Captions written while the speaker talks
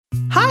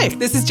Hi,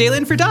 this is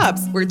Jalen for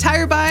Dobbs, where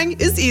tire buying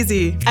is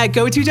easy. At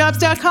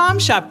GoToDobbs.com,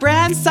 shop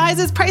brands,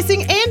 sizes,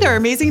 pricing, and our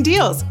amazing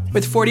deals.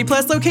 With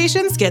 40-plus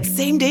locations, get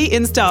same-day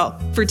install.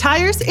 For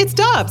tires, it's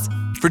Dobbs.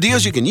 For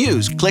deals you can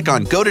use, click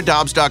on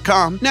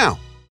GoToDobbs.com now.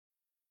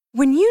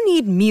 When you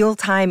need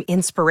mealtime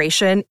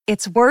inspiration,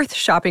 it's worth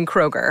shopping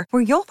Kroger,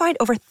 where you'll find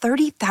over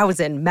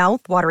 30,000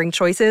 mouth-watering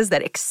choices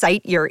that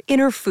excite your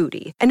inner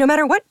foodie. And no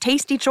matter what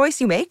tasty choice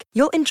you make,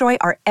 you'll enjoy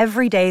our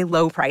everyday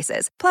low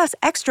prices, plus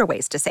extra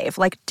ways to save,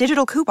 like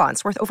digital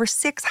coupons worth over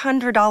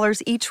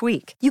 $600 each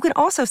week. You can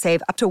also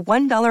save up to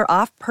 $1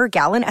 off per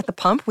gallon at the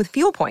pump with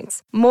fuel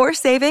points. More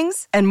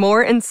savings and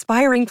more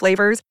inspiring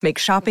flavors make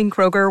shopping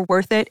Kroger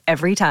worth it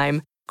every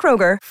time.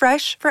 Kroger,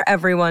 fresh for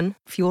everyone.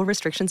 Fuel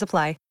restrictions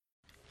apply.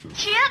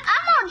 Chip,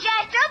 I'm gonna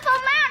jack up on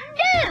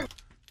Mountain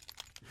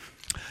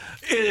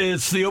Dew.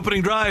 It's the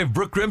opening drive.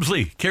 Brooke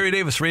Grimsley, Caray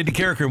Davis, Randy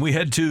Carricker, and we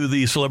head to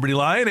the Celebrity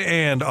Line,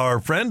 and our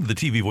friend, the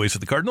TV voice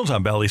of the Cardinals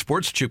on Bally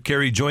Sports, Chip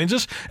Caray, joins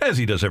us, as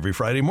he does every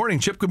Friday morning.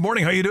 Chip, good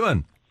morning. How you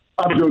doing?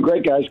 I'm doing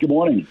great, guys. Good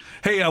morning.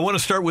 Hey, I want to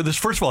start with this.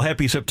 First of all,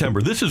 happy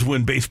September. This is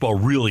when baseball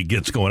really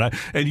gets going.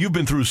 And you've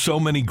been through so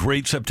many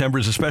great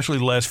Septembers, especially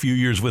the last few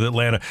years with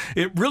Atlanta.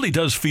 It really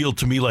does feel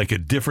to me like a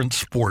different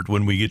sport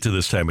when we get to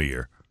this time of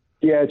year.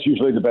 Yeah, it's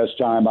usually the best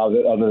time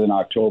other than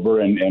October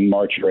and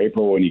March or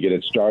April when you get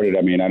it started.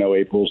 I mean, I know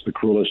April's the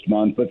cruelest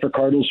month, but for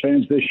Cardinals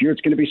fans this year,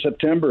 it's going to be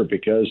September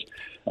because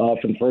for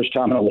the first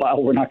time in a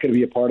while, we're not going to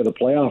be a part of the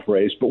playoff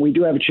race, but we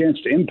do have a chance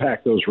to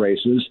impact those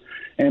races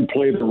and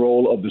play the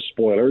role of the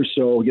spoiler.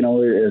 So, you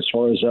know, as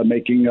far as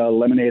making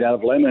lemonade out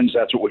of lemons,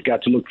 that's what we've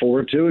got to look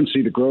forward to and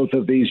see the growth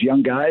of these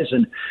young guys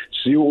and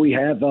see what we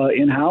have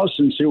in-house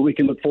and see what we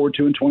can look forward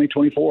to in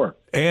 2024.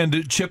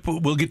 And, Chip,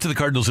 we'll get to the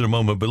Cardinals in a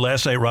moment, but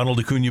last night, Ronald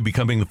Acuna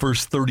becoming the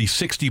first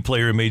 30-60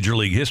 player in Major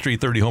League history,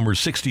 30 homers,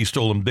 60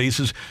 stolen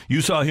bases.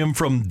 You saw him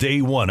from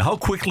day one. How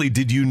quickly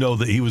did you know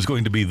that he was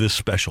going to be this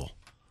special?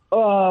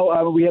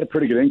 We had a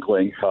pretty good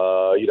inkling.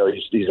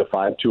 He's a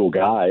five-tool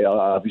guy.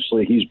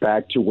 Obviously, he's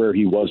back to where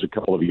he was a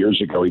couple of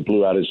years ago. He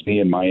blew out his knee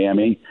in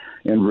Miami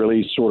and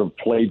really sort of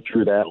played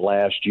through that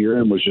last year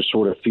and was just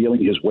sort of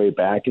feeling his way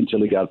back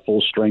until he got full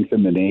strength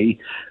in the knee.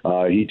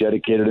 He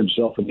dedicated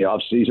himself in the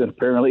offseason,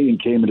 apparently,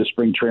 and came into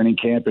spring training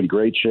camp in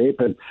great shape.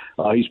 And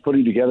he's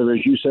putting together,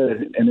 as you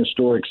said, an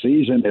historic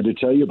season. And to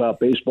tell you about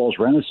baseball's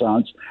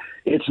renaissance,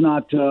 it's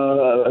not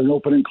an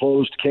open and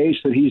closed case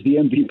that he's the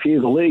MVP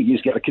of the league.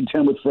 He's got to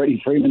contend with Freddie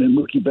Freeman and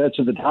Mookie Betts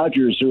of the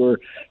Dodgers, who are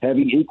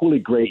having equally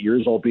great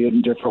years, albeit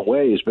in different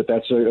ways. But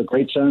that's a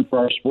great sign for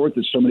our sport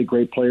that so many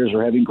great players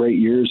are having great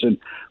years. And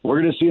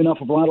we're going to see enough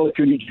of Ronald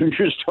Acuna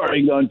Jr.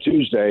 starting on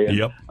Tuesday. And,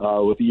 yep.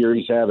 With the year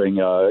he's having,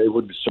 it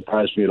wouldn't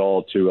surprise me at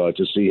all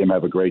to see him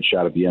have a great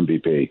shot at the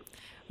MVP.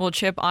 Well,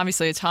 Chip,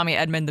 obviously, Tommy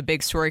Edman, the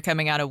big story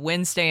coming out of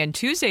Wednesday and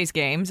Tuesday's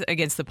games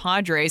against the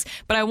Padres.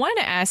 But I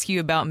wanted to ask you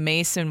about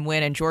Mason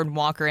Wynn and Jordan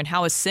Walker and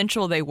how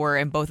essential they were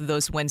in both of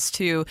those wins,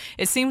 too.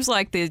 It seems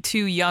like the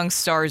two young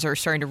stars are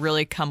starting to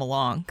really come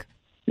along.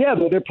 Yeah,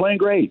 they're playing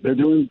great. They're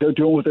doing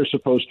what they're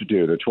supposed to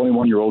do. They're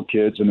 21-year-old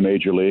kids in the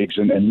major leagues,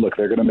 and look,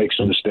 they're going to make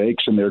some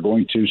mistakes and they're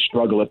going to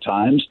struggle at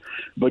times.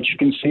 But you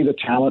can see the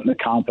talent and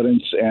the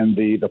confidence and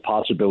the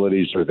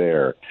possibilities are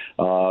there.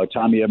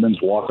 Tommy Edman's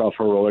walk-off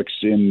heroics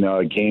in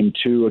Game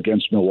 2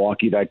 against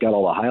Milwaukee, that got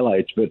all the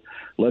highlights. But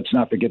let's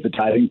not forget the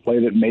diving play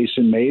that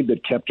Mason made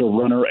that kept a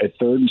runner at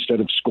third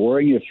instead of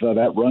scoring. If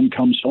that run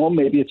comes home,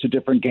 maybe it's a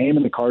different game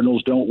and the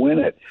Cardinals don't win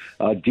it.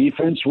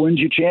 Defense wins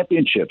you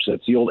championships.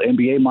 That's the old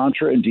NBA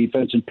mantra. And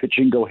defense and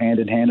pitching go hand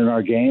in hand in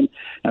our game.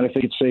 And I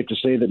think it's safe to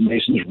say that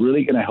Mason's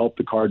really going to help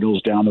the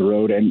Cardinals down the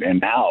road and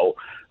now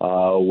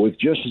with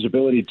just his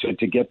ability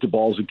to get to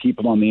balls and keep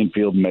them on the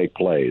infield and make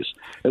plays.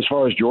 As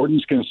far as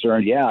Jordan's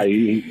concerned,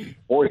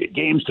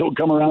 games don't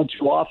come around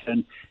too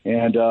often.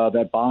 And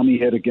that bomb he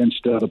hit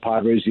against the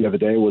Padres the other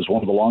day was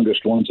one of the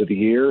longest ones of the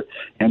year,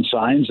 and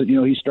signs that,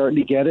 he's starting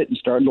to get it and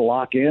starting to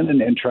lock in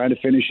and trying to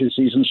finish his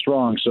season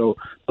strong. So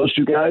those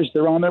two guys,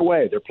 they're on their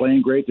way. They're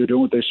playing great. They're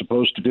doing what they're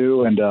supposed to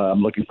do, and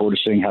I'm looking forward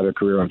to seeing how their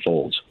career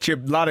unfolds.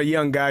 Chip, a lot of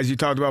young guys. You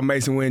talked about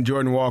Mason Wynn,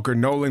 Jordan Walker,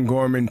 Nolan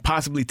Gorman,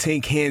 possibly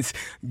Tink Hence,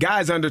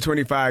 guys under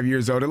 25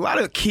 years old. A lot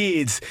of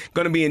kids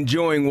going to be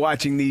enjoying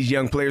watching these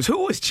young players.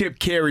 Who was Chip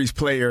Caray's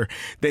player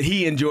that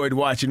he enjoyed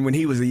watching when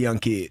he was a young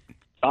kid?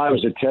 I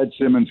was a Ted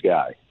Simmons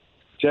guy.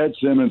 Ted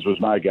Simmons was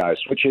my guy.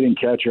 Switch hitting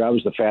catcher. I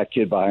was the fat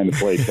kid behind the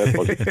plate. Ted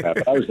wasn't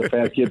fat. I was the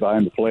fat kid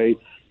behind the plate,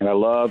 and I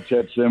loved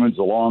Ted Simmons,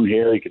 the long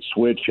hair. He could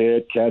switch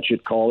hit, catch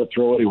it, call it,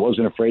 throw it. He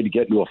wasn't afraid to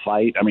get into a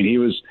fight. I mean, he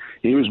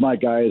was my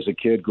guy as a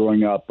kid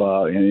growing up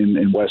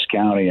in West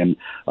County, and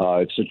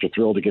it's such a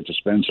thrill to get to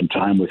spend some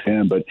time with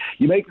him. But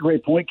you make a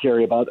great point,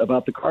 Caray,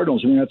 about the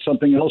Cardinals. I mean, that's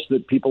something else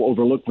that people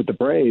overlook with the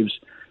Braves.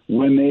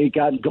 when they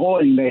got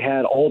going, they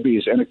had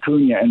Albies and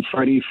Acuna and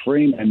Freddie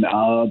Freeman,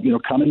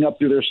 coming up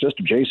through their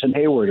system, Jason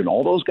Hayward, and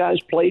all those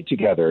guys played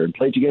together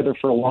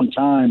for a long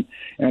time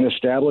and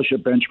established a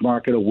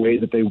benchmark in a way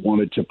that they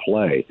wanted to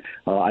play.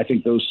 I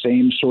think those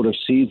same sort of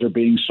seeds are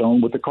being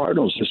sown with the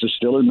Cardinals. This is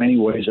still in many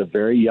ways a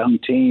very young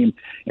team,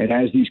 and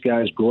as these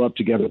guys grow up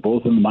together,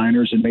 both in the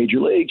minors and major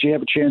leagues, you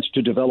have a chance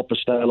to develop a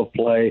style of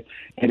play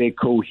and a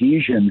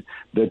cohesion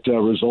that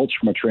results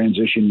from a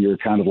transition year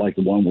kind of like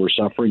the one we're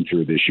suffering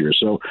through this year.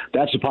 So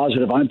that's a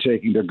positive I'm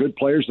taking. They're good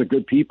players, they're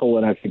good people,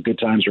 and I think good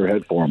times are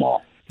ahead for them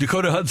all.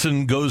 Dakota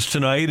Hudson goes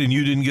tonight, and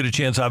you didn't get a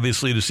chance,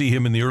 obviously, to see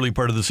him in the early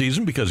part of the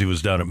season because he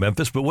was down at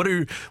Memphis. But what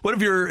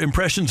have your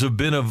impressions have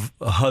been of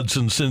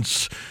Hudson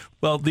since,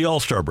 the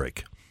All-Star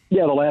break?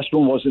 Yeah, the last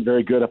one wasn't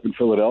very good up in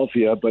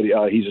Philadelphia, but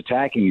he's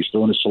attacking. He's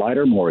throwing a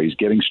slider more. He's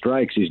getting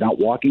strikes. He's not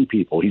walking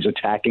people. He's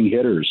attacking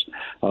hitters.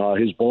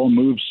 His ball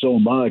moves so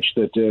much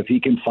that if he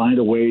can find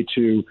a way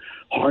to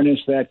harness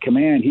that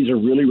command, he's a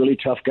really, really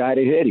tough guy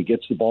to hit. He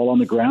gets the ball on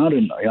the ground,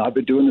 and I've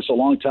been doing this a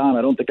long time.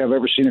 I don't think I've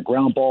ever seen a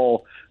ground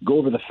ball go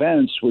over the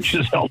fence, which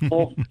is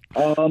helpful.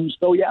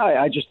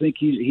 I just think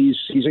he's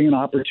seizing an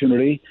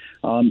opportunity.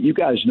 You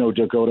guys know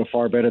Dakota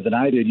far better than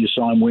I did. You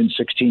saw him win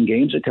 16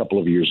 games a couple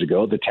of years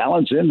ago. The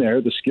talent's in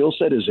there. The skill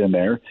set is in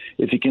there.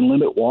 If he can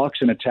limit walks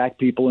and attack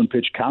people and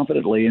pitch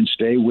confidently and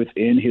stay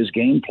within his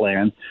game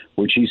plan,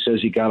 which he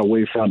says he got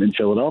away from in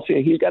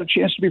Philadelphia, he's got a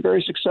chance to be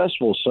very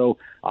successful. So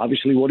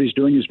obviously what he's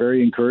doing is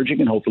very encouraging,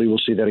 and hopefully we'll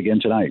see that again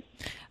tonight.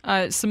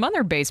 Some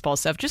other baseball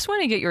stuff. Just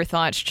want to get your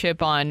thoughts,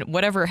 Chip, on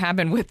whatever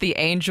happened with the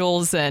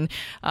Angels and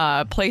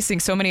placing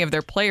so many of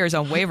their players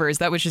on waivers.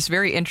 That was just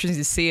very interesting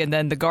to see. And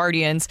then the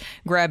Guardians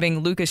grabbing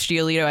Lucas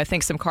Giolito. I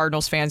think some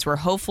Cardinals fans were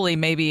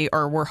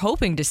were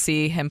hoping to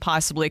see him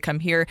possibly come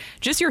here.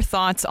 Just your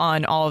thoughts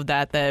on all of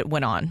that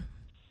went on.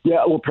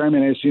 Yeah, well, Perry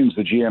Manasian's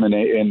the GM in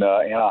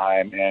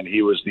Anaheim, and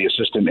he was the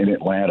assistant in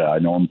Atlanta. I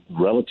know him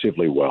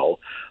relatively well.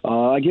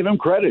 I give him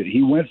credit.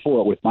 He went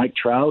for it with Mike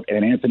Trout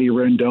and Anthony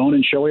Rendon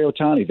and Shohei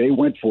Ohtani. They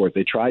went for it.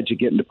 They tried to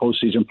get into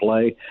postseason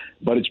play,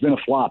 but it's been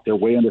a flop. They're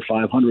way under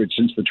 500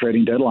 since the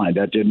trading deadline.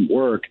 That didn't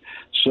work.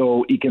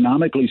 So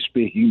economically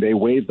speaking, they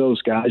waive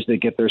those guys. They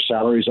get their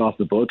salaries off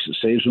the books. It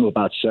saves them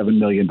about $7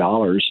 million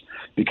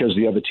because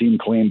the other team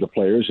claimed the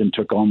players and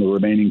took on the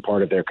remaining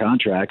part of their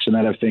contracts. And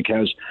that, I think,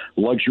 has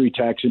luxury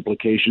tax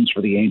implications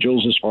for the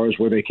Angels as far as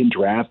where they can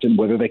draft and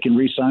whether they can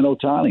re-sign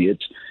Ohtani.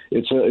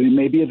 It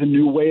may be the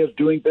new way of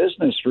doing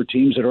business for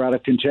teams that are out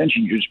of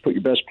contention. You just put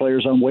your best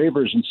players on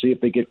waivers and see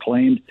if they get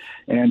claimed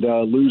and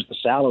lose the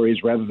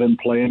salaries rather than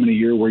play them in a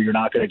year where you're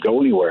not going to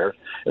go anywhere.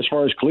 As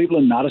far as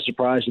Cleveland, not a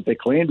surprise that they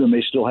claimed them.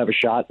 They still have a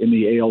shot in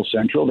the AL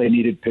Central. They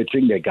needed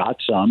pitching. They got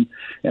some.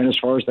 And as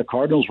far as the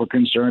Cardinals were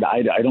concerned,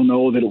 I don't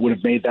know that it would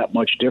have made that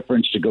much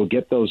difference to go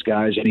get those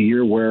guys in a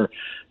year where,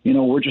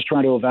 we're just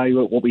trying to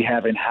evaluate what we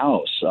have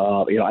in-house.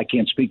 I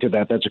can't speak to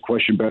that. That's a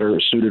question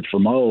better suited for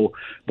Mo.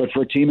 But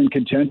for a team in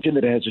contention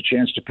that has a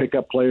chance to pick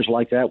up players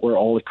like that where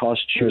all it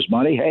costs you is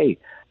money, hey,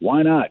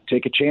 why not?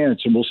 Take a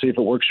chance, and we'll see if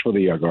it works for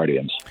the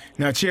Guardians.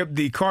 Now, Chip,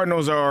 the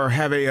Cardinals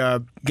have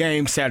a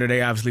game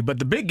Saturday, obviously, but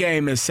the big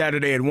game is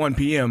Saturday at 1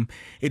 p.m.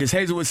 It is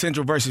Hazelwood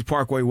Central versus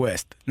Parkway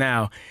West.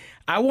 Now,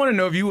 I want to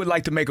know if you would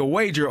like to make a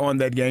wager on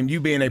that game, you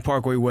being a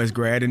Parkway West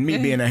grad and me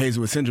being a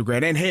Hazelwood Central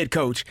grad and head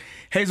coach.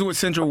 Hazelwood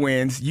Central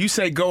wins. You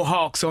say go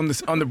Hawks on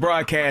the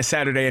broadcast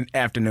Saturday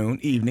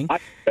evening.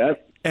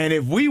 And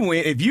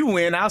if you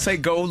win, I'll say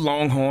go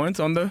Longhorns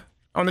on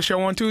the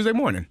show on Tuesday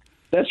morning.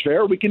 That's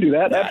fair. We can do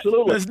that.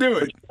 Absolutely. Let's do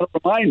it.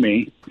 Remind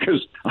me,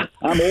 because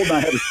I'm old and I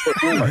have a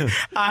short memory.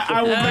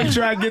 I will make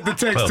sure I get the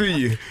text to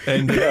you.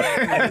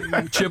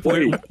 And Chip,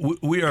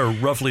 we are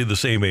roughly the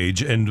same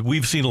age, and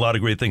we've seen a lot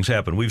of great things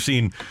happen. We've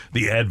seen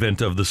the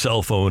advent of the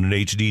cell phone and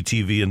HD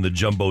TV and the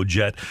jumbo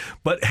jet.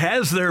 But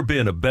has there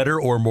been a better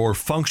or more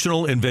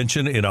functional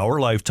invention in our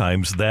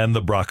lifetimes than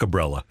the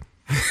Brockabrella?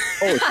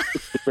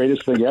 It's the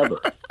greatest thing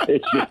ever.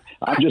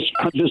 I'm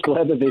just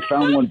glad that they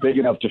found one big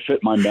enough to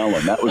fit my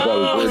melon. I was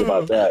worried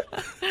about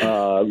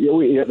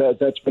that.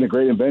 That's been a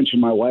great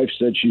invention. My wife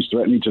said she's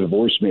threatening to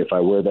divorce me if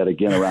I wear that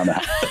again around the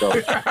house. So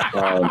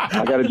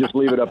I got to just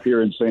leave it up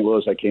here in St.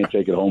 Louis. I can't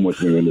take it home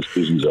with me when the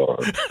season's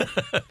over.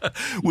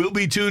 We'll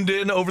be tuned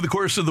in over the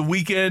course of the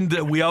weekend.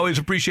 We always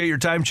appreciate your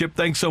time, Chip.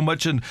 Thanks so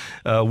much, and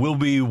we'll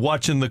be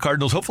watching the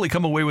Cardinals hopefully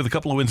come away with a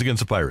couple of wins against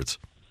the Pirates.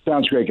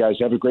 Sounds great, guys.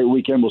 Have a great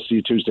weekend. We'll see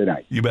you Tuesday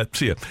night. You bet.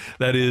 See you.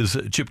 That is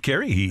Chip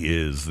Caray. He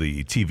is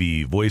the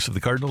TV voice of the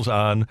Cardinals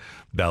on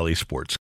Bally Sports.